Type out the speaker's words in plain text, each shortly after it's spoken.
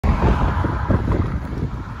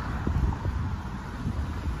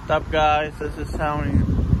What's up, guys? This is Tony.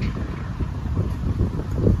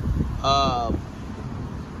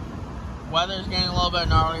 Weather's getting a little bit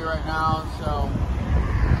gnarly right now, so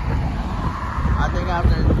I think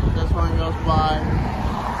after this one goes by,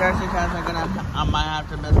 there's a chance I might have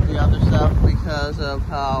to miss the other stuff because of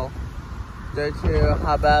how bad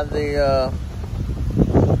the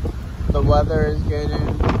weather is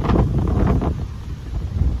getting.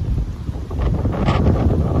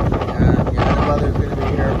 The weather's going to be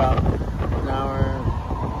here about an hour.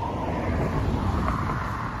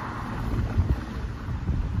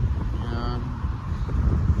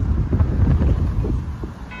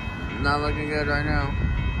 Not looking good right now.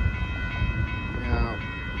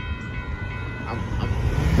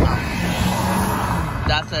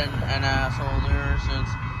 That's an asshole there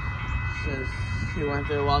since he went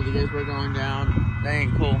through while the gates were going down. That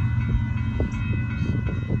ain't cool.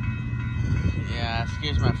 Yeah,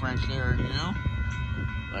 excuse my French there, you know?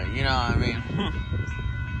 But you know what I mean.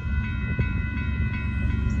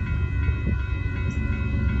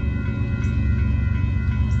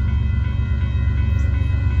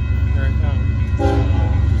 Here it comes.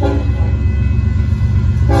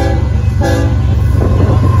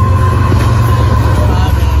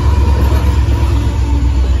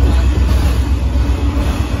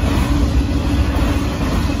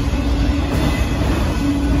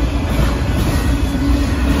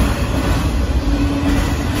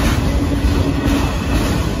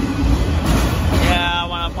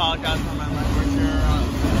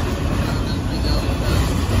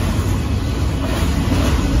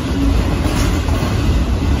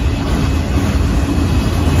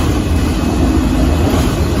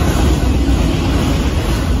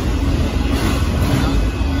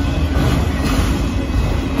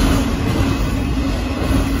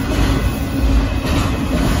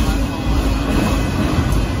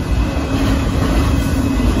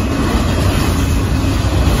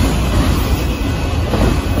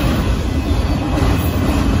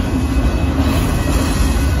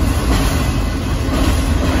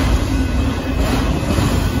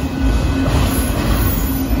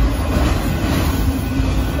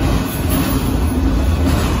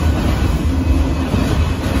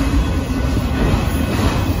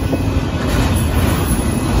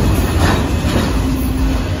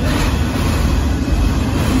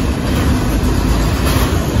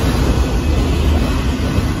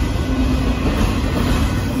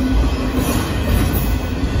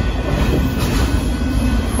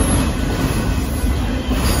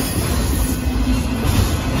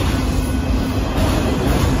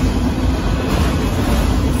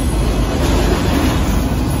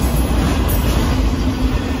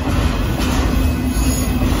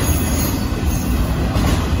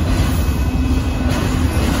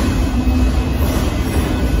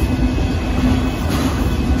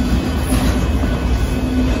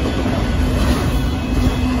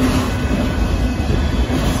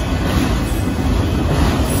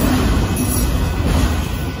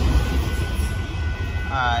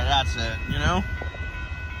 That's it, you know?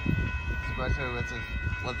 Especially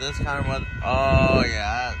with this kind of weather. Oh,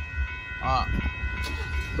 yeah.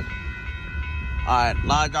 Alright, a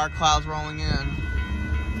lot of dark clouds rolling in.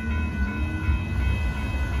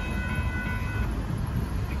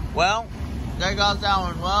 Well, there goes that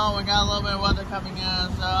one. Well, we got a little bit of weather coming in,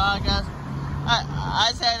 so I guess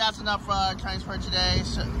I say that's enough trains for today.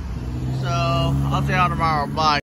 So I'll see y'all tomorrow. Bye.